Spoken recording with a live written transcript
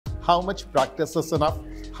how much practice is enough,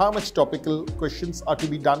 how much topical questions are to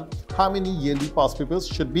be done, how many yearly past papers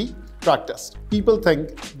should be practiced. People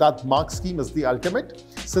think that mark scheme is the ultimate.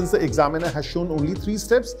 Since the examiner has shown only 3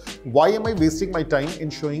 steps, why am I wasting my time in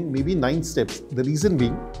showing maybe 9 steps? The reason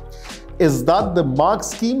being is that the mark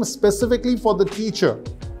scheme is specifically for the teacher.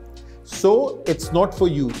 So it's not for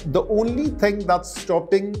you. The only thing that's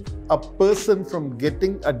stopping a person from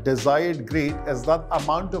getting a desired grade is that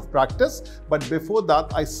amount of practice. But before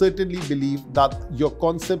that, I certainly believe that your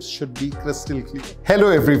concepts should be crystal clear. Hello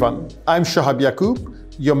everyone, I'm Shahab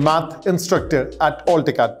Yaqub, your math instructor at Alt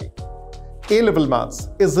Academy. A-level maths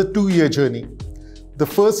is a 2-year journey. The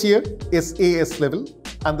first year is AS level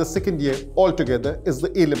and the second year altogether is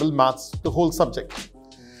the A-level maths, the whole subject.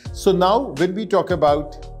 So now when we talk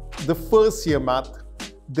about the first year math,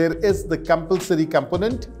 there is the compulsory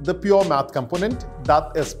component, the pure math component,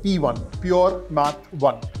 that is P1, pure math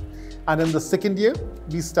 1. And in the second year,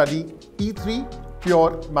 we study P3,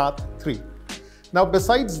 pure math 3. Now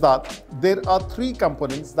besides that, there are 3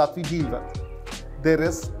 components that we deal with. There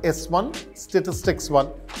is S1, statistics 1,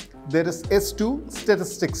 there is S2,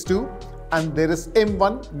 statistics 2, and there is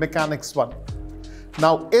M1, mechanics 1.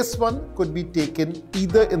 Now S1 could be taken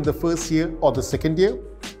either in the first year or the second year,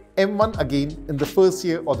 M1 again in the first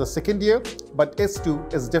year or the second year, but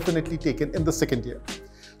S2 is definitely taken in the second year.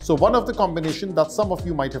 So one of the combination that some of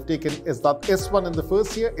you might have taken is that S1 in the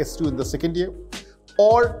first year, S2 in the second year,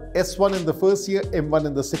 or S1 in the first year, M1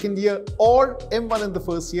 in the second year, or M1 in the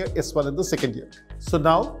first year, S1 in the second year. So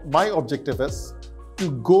now my objective is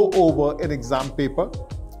to go over an exam paper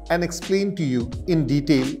and explain to you in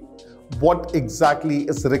detail what exactly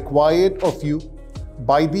is required of you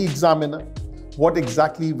by the examiner. What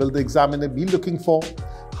exactly will the examiner be looking for?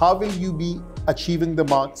 How will you be achieving the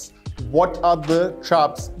marks? What are the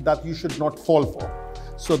traps that you should not fall for?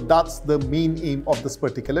 So that's the main aim of this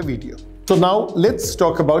particular video. So now let's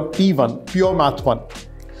talk about P1, pure math 1.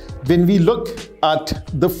 When we look at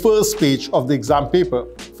the first page of the exam paper,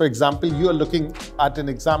 for example, you are looking at an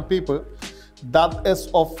exam paper that is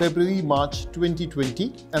of February-March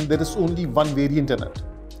 2020 and there is only one variant in it.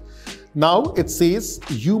 Now it says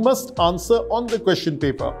you must answer on the question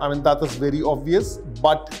paper. I mean, that is very obvious,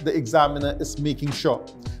 but the examiner is making sure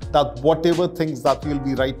that whatever things that you'll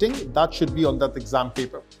be writing, that should be on that exam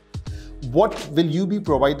paper. What will you be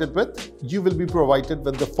provided with? You will be provided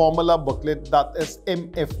with the formula booklet that is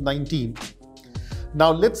MF19.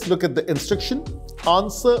 Now let's look at the instruction.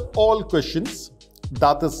 Answer all questions.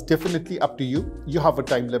 That is definitely up to you. You have a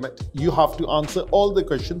time limit. You have to answer all the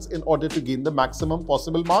questions in order to gain the maximum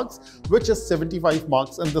possible marks, which is 75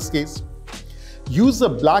 marks in this case. Use a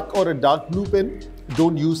black or a dark blue pen.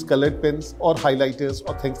 Don't use colored pens or highlighters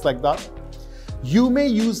or things like that. You may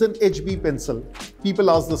use an HB pencil. People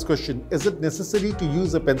ask this question, is it necessary to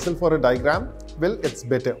use a pencil for a diagram? Well, it's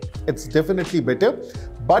better. It's definitely better.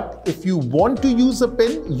 But if you want to use a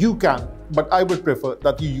pen, you can. But I would prefer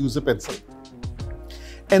that you use a pencil.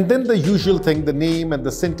 And then the usual thing, the name and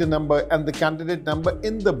the center number and the candidate number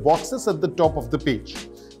in the boxes at the top of the page.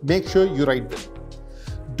 Make sure you write them.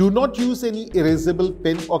 Do not use any erasable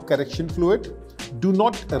pen or correction fluid. Do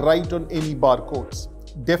not write on any barcodes.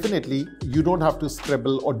 Definitely, you don't have to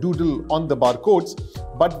scribble or doodle on the barcodes.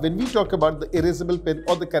 But when we talk about the erasable pen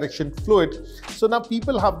or the correction fluid, so now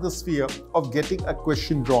people have this fear of getting a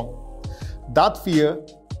question wrong. That fear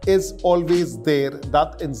is always there,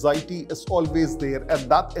 that anxiety is always there, and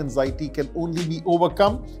that anxiety can only be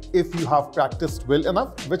overcome if you have practiced well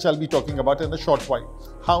enough, which I'll be talking about in a short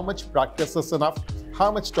while. How much practice is enough?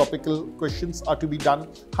 How much topical questions are to be done?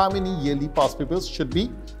 How many yearly past papers should be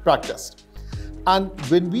practiced? And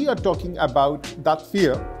when we are talking about that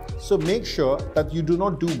fear, so make sure that you do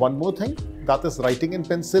not do one more thing, that is writing in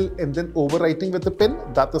pencil and then overwriting with a pen.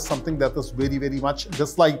 That is something that is very, very much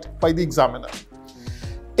disliked by the examiner.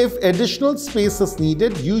 If additional space is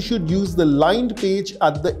needed, you should use the lined page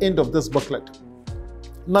at the end of this booklet.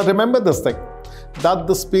 Now remember this thing, that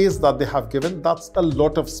the space that they have given, that's a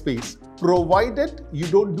lot of space, provided you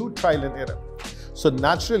don't do trial and error. So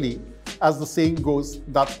naturally, as the saying goes,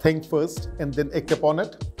 that think first and then act upon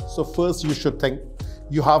it. So first you should think.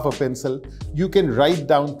 You have a pencil, you can write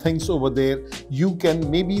down things over there. You can,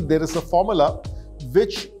 maybe there is a formula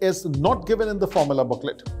which is not given in the formula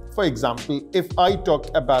booklet. For example, if I talk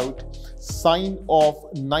about sine of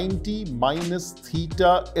 90 minus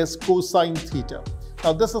theta is cosine theta.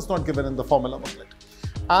 Now this is not given in the formula booklet.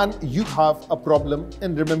 And you have a problem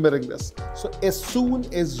in remembering this. So as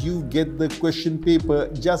soon as you get the question paper,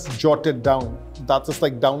 just jot it down. That is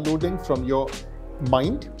like downloading from your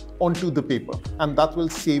mind onto the paper. And that will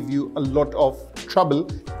save you a lot of trouble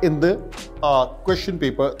in the question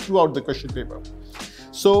paper, throughout the question paper.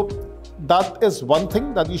 So that is one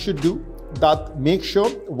thing that you should do, that make sure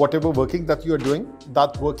whatever working that you are doing,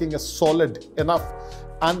 that working is solid enough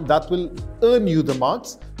and that will earn you the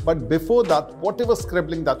marks. But before that, whatever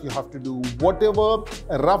scribbling that you have to do, whatever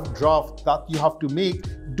rough draft that you have to make,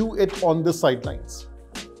 do it on the sidelines.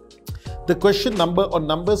 The question number or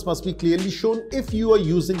numbers must be clearly shown. If you are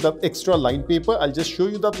using that extra line paper, I'll just show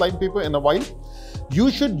you that line paper in a while. You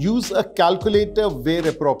should use a calculator where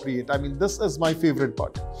appropriate. I mean, this is my favorite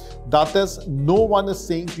part. That is, no one is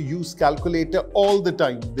saying to use calculator all the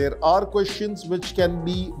time. There are questions which can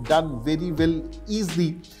be done very well,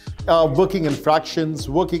 easily, working in fractions,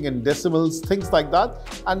 working in decimals, things like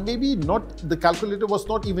that, and maybe not, the calculator was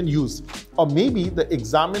not even used, or maybe the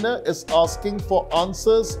examiner is asking for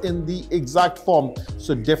answers in the exact form,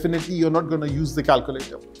 so definitely you're not going to use the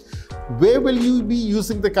calculator. Where will you be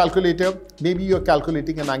using the calculator? Maybe you're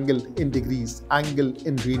calculating an angle in degrees, angle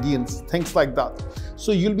in radians, things like that.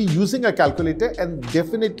 So you'll be using a calculator, and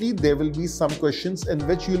definitely there will be some questions in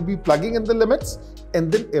which you'll be plugging in the limits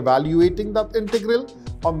and then evaluating that integral.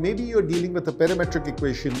 Or maybe you're dealing with a parametric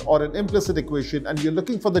equation or an implicit equation and you're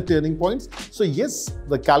looking for the turning points. So yes,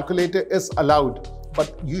 the calculator is allowed,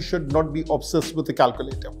 but you should not be obsessed with the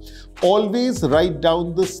calculator. Always write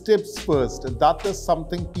down the steps first. That is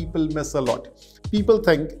something people miss a lot. People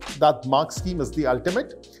think that mark scheme is the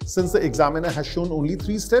ultimate. Since the examiner has shown only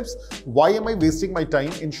 3 steps, why am I wasting my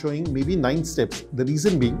time in showing maybe 9 steps? The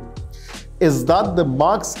reason being is that the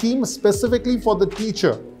mark scheme is specifically for the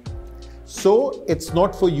teacher. So it's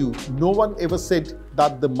not for you. No one ever said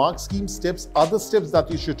that the mark scheme steps are the steps that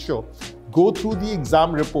you should show. Go through the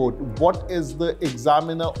exam report. What is the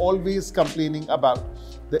examiner always complaining about?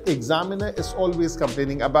 The examiner is always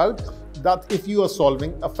complaining about that if you are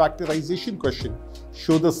solving a factorization question,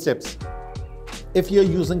 show the steps. If you're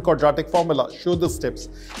using quadratic formula, show the steps.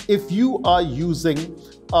 If you are using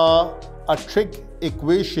a trig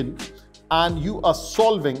equation and you are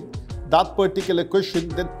solving that particular question,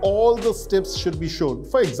 then all the steps should be shown.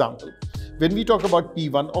 For example, when we talk about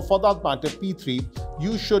P1 or for that matter P3,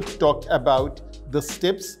 you should talk about the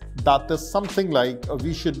steps. That is something like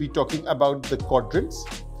we should be talking about the quadrants.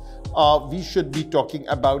 We should be talking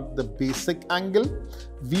about the basic angle.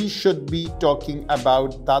 We should be talking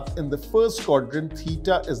about that in the first quadrant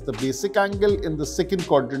theta is the basic angle. In the second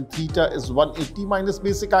quadrant theta is 180 minus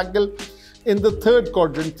basic angle. In the third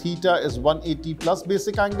quadrant, theta is 180 plus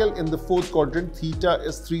basic angle. In the fourth quadrant, theta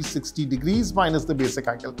is 360 degrees minus the basic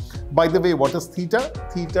angle. By the way, what is theta?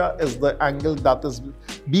 Theta is the angle that is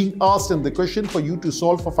being asked in the question for you to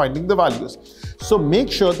solve for finding the values. So make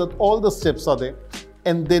sure that all the steps are there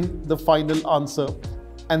and then the final answer.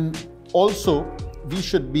 And also, we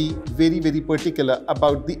should be very, very particular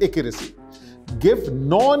about the accuracy. Give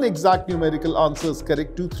non-exact numerical answers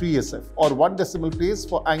correct to 3SF or 1 decimal place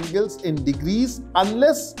for angles in degrees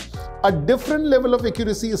unless a different level of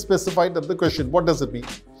accuracy is specified in the question. What does it mean?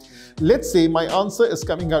 Let's say my answer is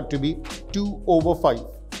coming out to be 2/5.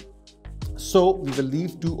 So we will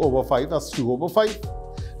leave 2/5 as 2/5.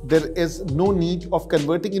 There is no need of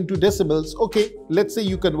converting into decimals. Okay, let's say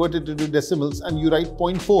you convert it into decimals and you write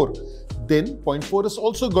 0.4. Then 0.4 is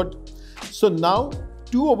also good. So now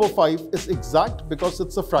 2/5 is exact because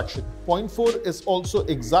it's a fraction. 0.4 is also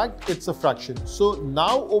exact, it's a fraction. So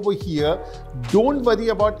now over here, don't worry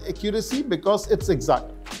about accuracy because it's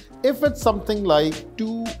exact. If it's something like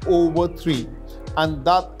 2/3 and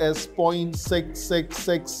that is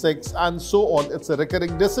 0.6666 and so on, it's a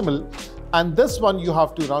recurring decimal. And this one you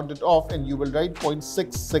have to round it off and you will write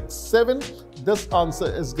 0.667. This answer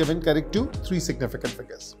is given correct to 3 significant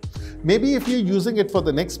figures. Maybe if you're using it for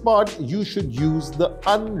the next part, you should use the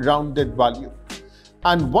unrounded value.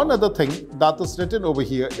 And one other thing that is written over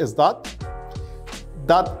here is that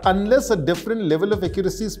unless a different level of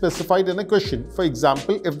accuracy is specified in a question, for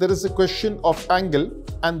example, if there is a question of angle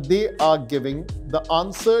and they are giving the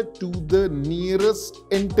answer to the nearest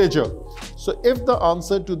integer. So if the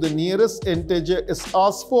answer to the nearest integer is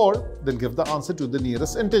asked for, then give the answer to the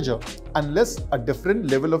nearest integer, unless a different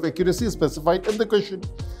level of accuracy is specified in the question.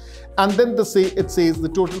 And then it says the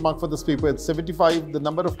total mark for this paper is 75. The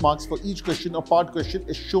number of marks for each question or part question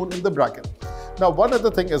is shown in the bracket. Now, one other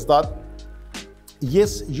thing is that,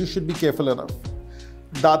 yes, you should be careful enough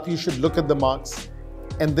that you should look at the marks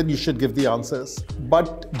and then you should give the answers.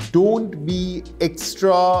 But don't be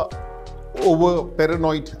extra over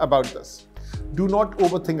paranoid about this. Do not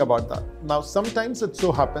overthink about that. Now, sometimes it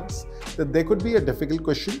so happens that there could be a difficult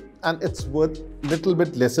question and it's worth little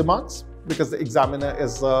bit lesser marks. because the examiner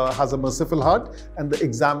has a merciful heart and the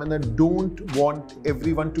examiner don't want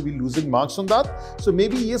everyone to be losing marks on that. So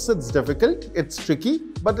maybe yes, it's difficult, it's tricky,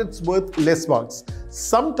 but it's worth less marks.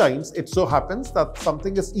 Sometimes it so happens that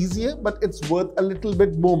something is easier, but it's worth a little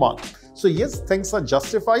bit more marks. So yes, things are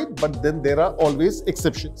justified, but then there are always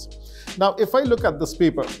exceptions. Now, if I look at this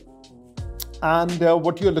paper, and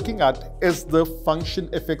what you're looking at is the function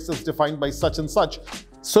fx is defined by such and such.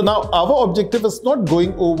 So now our objective is not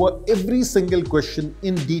going over every single question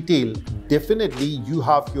in detail. Definitely you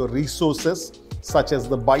have your resources such as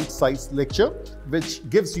the bite-sized lecture, which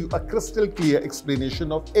gives you a crystal clear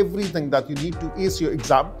explanation of everything that you need to ace your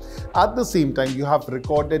exam. At the same time, you have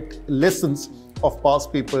recorded lessons of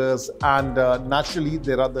past papers, and naturally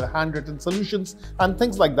there are the handwritten solutions and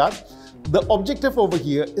things like that. The objective over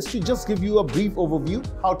here is to just give you a brief overview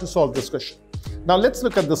how to solve this question. Now let's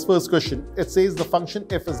look at this first question. It says the function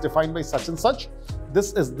f is defined by such and such.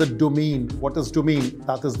 This is the domain. What is domain?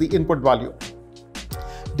 That is the input value.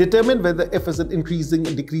 Determine whether f is increasing,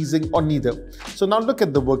 decreasing, or neither. So now look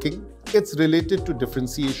at the working. It's related to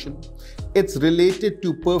differentiation. It's related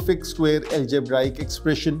to perfect square algebraic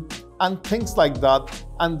expression and things like that.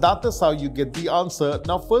 And that is how you get the answer.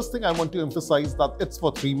 Now, first thing I want to emphasize that it's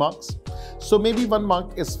for 3 marks. So maybe 1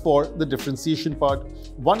 mark is for the differentiation part,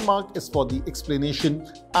 1 mark is for the explanation,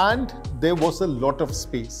 and there was a lot of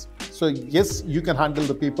space. So yes, you can handle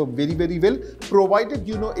the paper very, very well, provided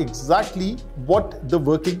you know exactly what the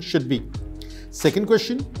working should be. Second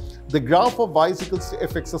question, the graph of y is equals to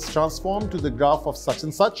fx is transformed to the graph of such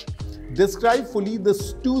and such. Describe fully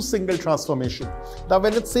this 2 single transformation. Now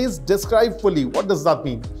when it says describe fully, what does that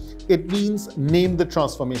mean? It means name the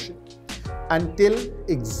transformation and tell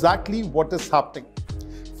exactly what is happening.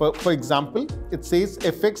 For example, it says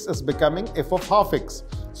fx is becoming f of half x.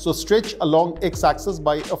 So stretch along x-axis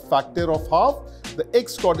by a factor of half. The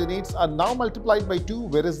x coordinates are now multiplied by 2,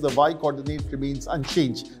 whereas the y coordinate remains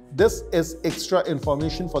unchanged. This is extra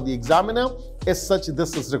information for the examiner. As such,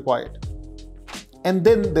 this is required. And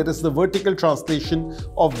then there is the vertical translation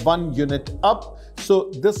of 1 unit up.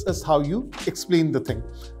 So this is how you explain the thing.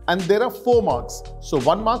 And there are 4 marks. So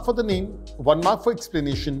 1 mark for the name, 1 mark for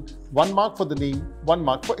explanation, 1 mark for the name, 1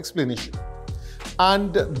 mark for explanation.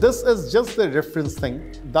 And this is just the reference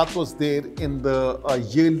thing that was there in the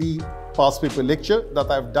yearly past paper lecture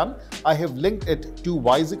that I've done. I have linked it to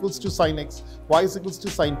y is equals to sine x, y is equals to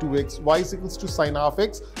sine 2x, y is equals to sine half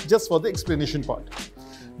x, just for the explanation part.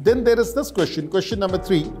 Then there is this question, question number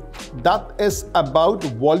 3, that is about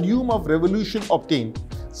volume of revolution obtained.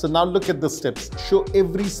 So now look at the steps, show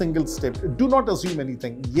every single step. Do not assume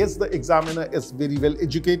anything. Yes, the examiner is very well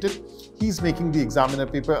educated. He's making the examiner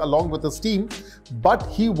paper along with his team, but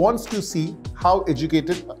he wants to see how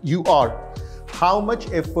educated you are, how much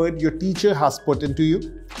effort your teacher has put into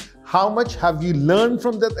you, how much have you learned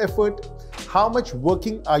from that effort, how much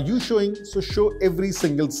working are you showing. So show every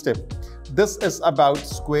single step. This is about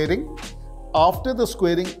squaring. After the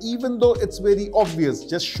squaring, even though it's very obvious,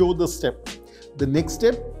 just show the step. The next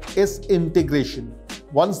step is integration.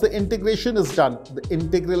 Once the integration is done, the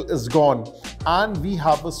integral is gone and we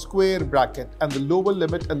have a square bracket and the lower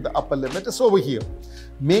limit and the upper limit is over here.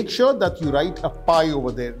 Make sure that you write a pi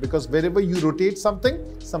over there, because wherever you rotate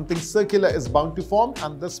something, something circular is bound to form,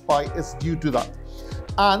 and this pi is due to that.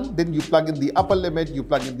 And then you plug in the upper limit, you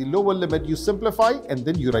plug in the lower limit, you simplify, and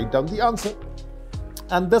then you write down the answer.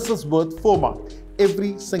 And this is worth 4 marks.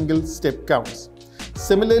 Every single step counts.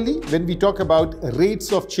 Similarly, when we talk about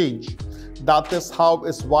rates of change, that is how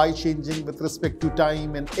is y changing with respect to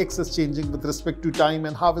time and x is changing with respect to time,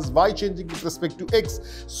 and how is y changing with respect to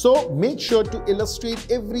x. So make sure to illustrate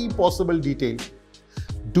every possible detail.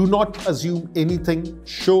 Do not assume anything.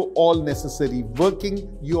 Show all necessary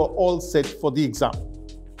working. You are all set for the exam.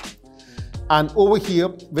 And over here,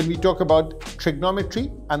 when we talk about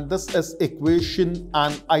trigonometry, and this is equation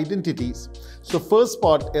and identities. So first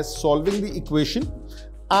part is solving the equation,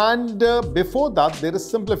 and before that there is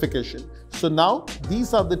simplification. So now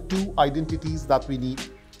these are the 2 identities that we need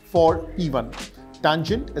for P1.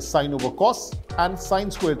 Tangent is sine over cos, and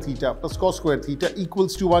sine squared theta plus cos squared theta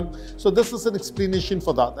equals to 1. So this is an explanation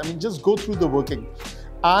for that. I mean, just go through the working.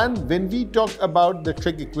 And when we talk about the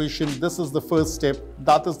trig equation, this is the first step,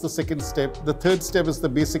 that is the second step, the third step is the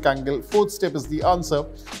basic angle, fourth step is the answer.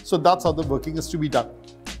 So that's how the working is to be done.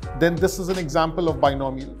 Then this is an example of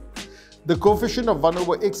binomial. The coefficient of 1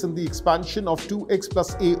 over x in the expansion of 2x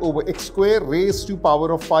plus a over x square raised to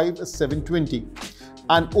power of 5 is 720.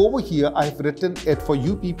 And over here, I have written it for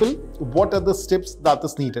you people. What are the steps that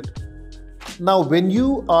is needed? Now, when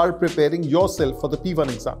you are preparing yourself for the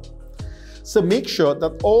P1 exam, So make sure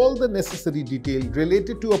that all the necessary detail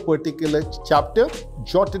related to a particular chapter,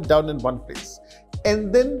 jot it down in one place.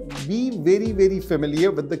 And then be very, very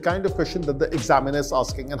familiar with the kind of question that the examiner is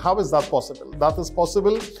asking. And how is that possible? That is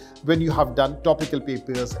possible when you have done topical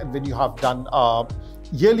papers and when you have done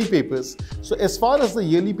yearly papers. So as far as the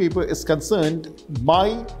yearly paper is concerned,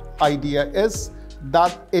 my idea is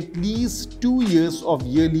that at least 2 years of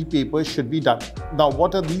yearly paper should be done. Now,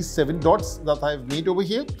 what are these 7 dots that I have made over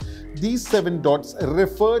here? These 7 dots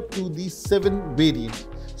refer to the 7 variant.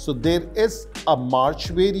 So there is a March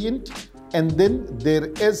variant, and then there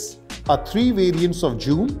is a 3 variants of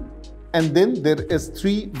June, and then there is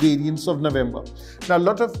 3 variants of November. Now, a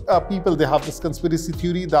lot of people, they have this conspiracy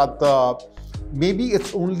theory that maybe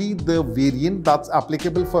it's only the variant that's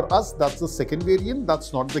applicable for us, that's the second variant.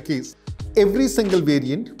 That's not the case. Every single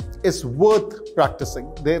variant is worth practicing.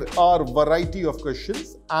 There are a variety of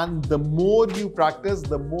questions, and the more you practice,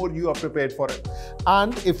 the more you are prepared for it.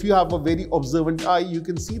 And if you have a very observant eye, you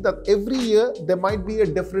can see that every year there might be a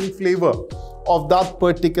different flavor of that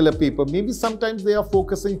particular paper. Maybe sometimes they are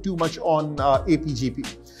focusing too much on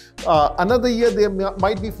APGP. Another year they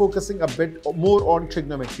might be focusing a bit more on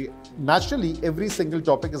trigonometry. Naturally, every single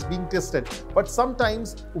topic is being tested, but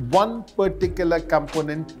sometimes one particular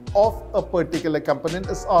component of a particular component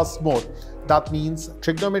is asked more. That means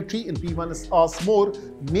trigonometry in P1 is asked more,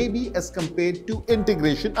 maybe as compared to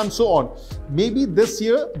integration, and so on. Maybe this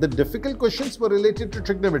year the difficult questions were related to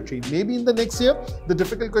trigonometry. Maybe in the next year the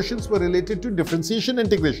difficult questions were related to differentiation,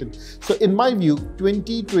 integration. So in my view,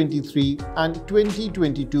 2023 and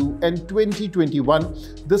 2022 and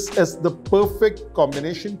 2021, this is the perfect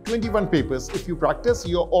combination. 21 papers. If you practice,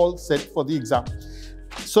 you're all set for the exam.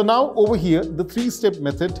 So now over here, the 3-step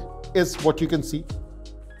method is what you can see.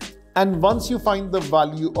 And once you find the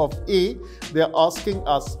value of A, they're asking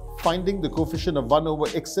us finding the coefficient of 1 over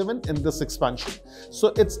x7 in this expansion.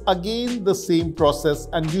 So it's again the same process,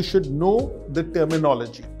 and you should know the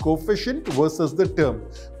terminology. Coefficient versus the term.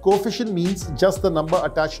 Coefficient means just the number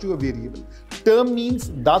attached to a variable. Term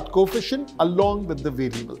means that coefficient along with the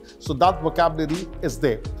variable. So that vocabulary is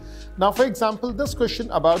there. Now, for example, this question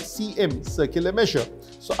about CM, circular measure.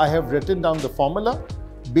 So I have written down the formula.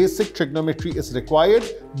 Basic trigonometry is required.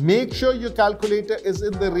 Make sure your calculator is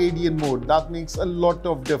in the radian mode. That makes a lot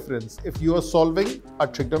of difference. If you are solving a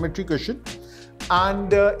trigonometry question,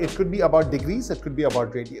 and it could be about degrees, it could be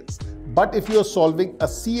about radians. But if you are solving a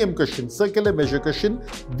CM question, circular measure question,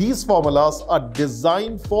 these formulas are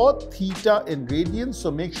designed for theta in radians.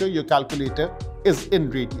 So make sure your calculator is in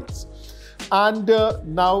radians. And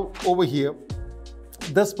now over here,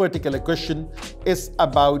 this particular question is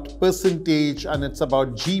about percentage, and it's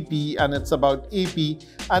about GP, and it's about AP,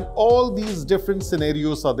 and all these different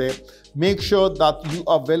scenarios are there. Make sure that you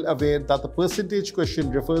are well aware that the percentage question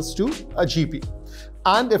refers to a GP.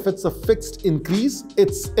 And if it's a fixed increase,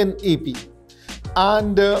 it's an AP.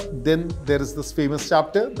 And then there is this famous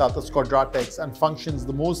chapter that is quadratics and functions,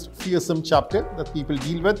 the most fearsome chapter that people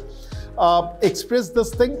deal with. Express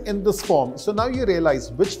this thing in this form. So now you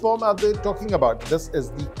realize which form are they talking about. This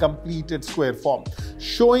is the completed square form.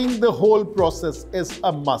 Showing the whole process is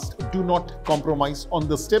a must. Do not compromise on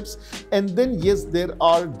the steps. And then yes, there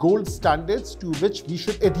are gold standards to which we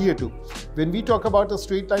should adhere to. When we talk about a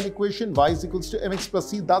straight line equation, y is equals to mx plus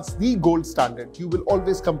c, that's the gold standard. You will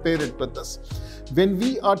always compare it with this. When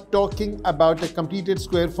we are talking about a completed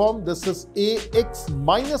square form, this is ax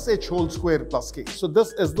minus h whole square plus k. So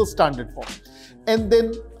this is the standard form. And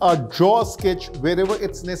then draw a sketch wherever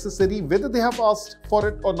it's necessary, whether they have asked for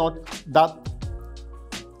it or not. That,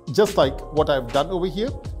 just like what I've done over here,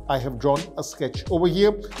 I have drawn a sketch over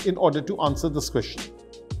here in order to answer this question.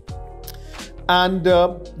 And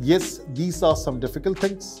yes, these are some difficult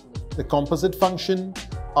things. The composite function,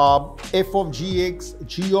 f of gx,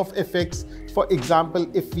 g of fx. For example,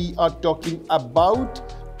 if we are talking about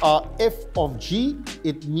f of g,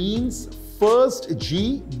 it means first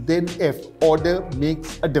g, then f. Order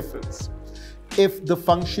makes a difference. If the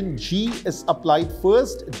function g is applied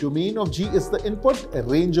first, domain of g is the input,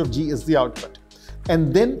 range of g is the output.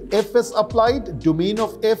 And then f is applied, domain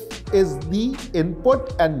of f is the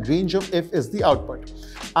input, and range of f is the output.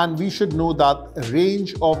 And we should know that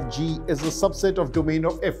range of g is a subset of domain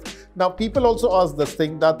of f. Now, people also ask this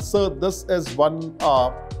thing that, sir, this is one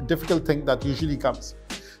difficult thing that usually comes.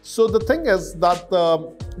 So the thing is that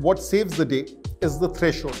what saves the day is the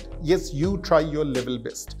threshold. Yes, you try your level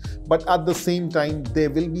best, but at the same time, there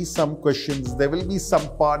will be some questions, there will be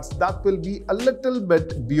some parts that will be a little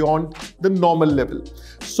bit beyond the normal level.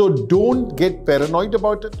 So don't get paranoid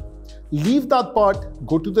about it. Leave that part,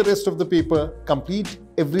 go to the rest of the paper, complete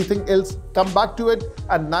everything else, come back to it,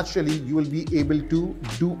 and naturally you will be able to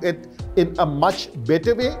do it in a much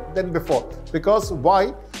better way than before. Because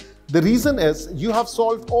why? The reason is you have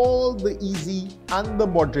solved all the easy and the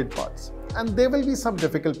moderate parts. And there will be some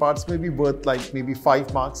difficult parts, maybe worth like maybe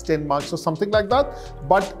 5 marks, 10 marks or something like that.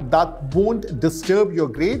 But that won't disturb your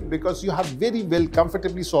grade because you have very well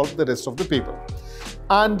comfortably solved the rest of the paper.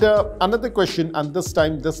 And another question, and this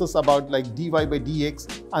time this is about like dy by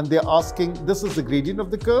dx, and they're asking, this is the gradient of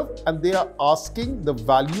the curve, and they are asking the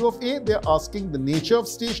value of a, they're asking the nature of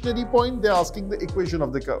stationary point, they're asking the equation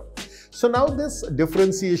of the curve. So now this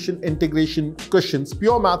differentiation, integration questions,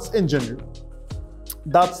 pure maths in general,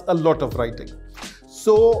 that's a lot of writing.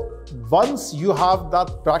 So once you have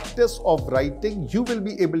that practice of writing, you will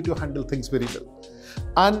be able to handle things very well.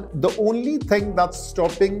 And the only thing that's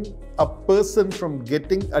stopping a person from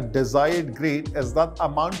getting a desired grade is that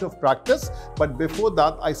amount of practice. But before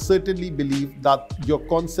that, I certainly believe that your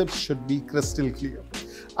concepts should be crystal clear.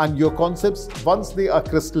 And your concepts, once they are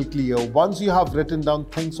crystal clear, once you have written down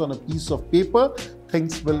things on a piece of paper,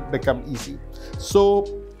 things will become easy.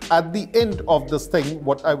 So at the end of this thing,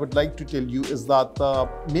 what I would like to tell you is that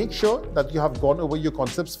make sure that you have gone over your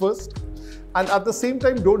concepts first. And at the same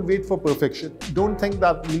time, don't wait for perfection. Don't think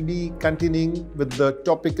that we'll be continuing with the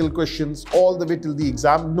topical questions all the way till the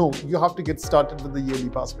exam. No, you have to get started with the yearly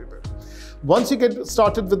past paper. Once you get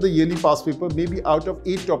started with the yearly past paper, maybe out of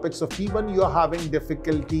 8 topics of P1, you are having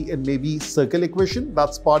difficulty in maybe circle equation.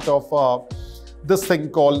 That's part of this thing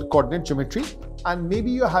called coordinate geometry. And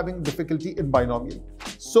maybe you're having difficulty in binomial.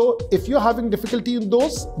 So if you're having difficulty in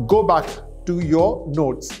those, go back to your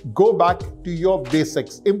notes, go back to your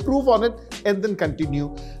basics, improve on it, and then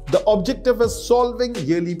continue. The objective is solving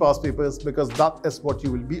yearly past papers because that is what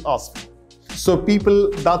you will be asked for. So people,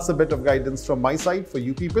 that's a bit of guidance from my side for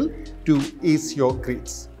you people to ace your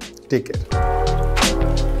grades. Take care.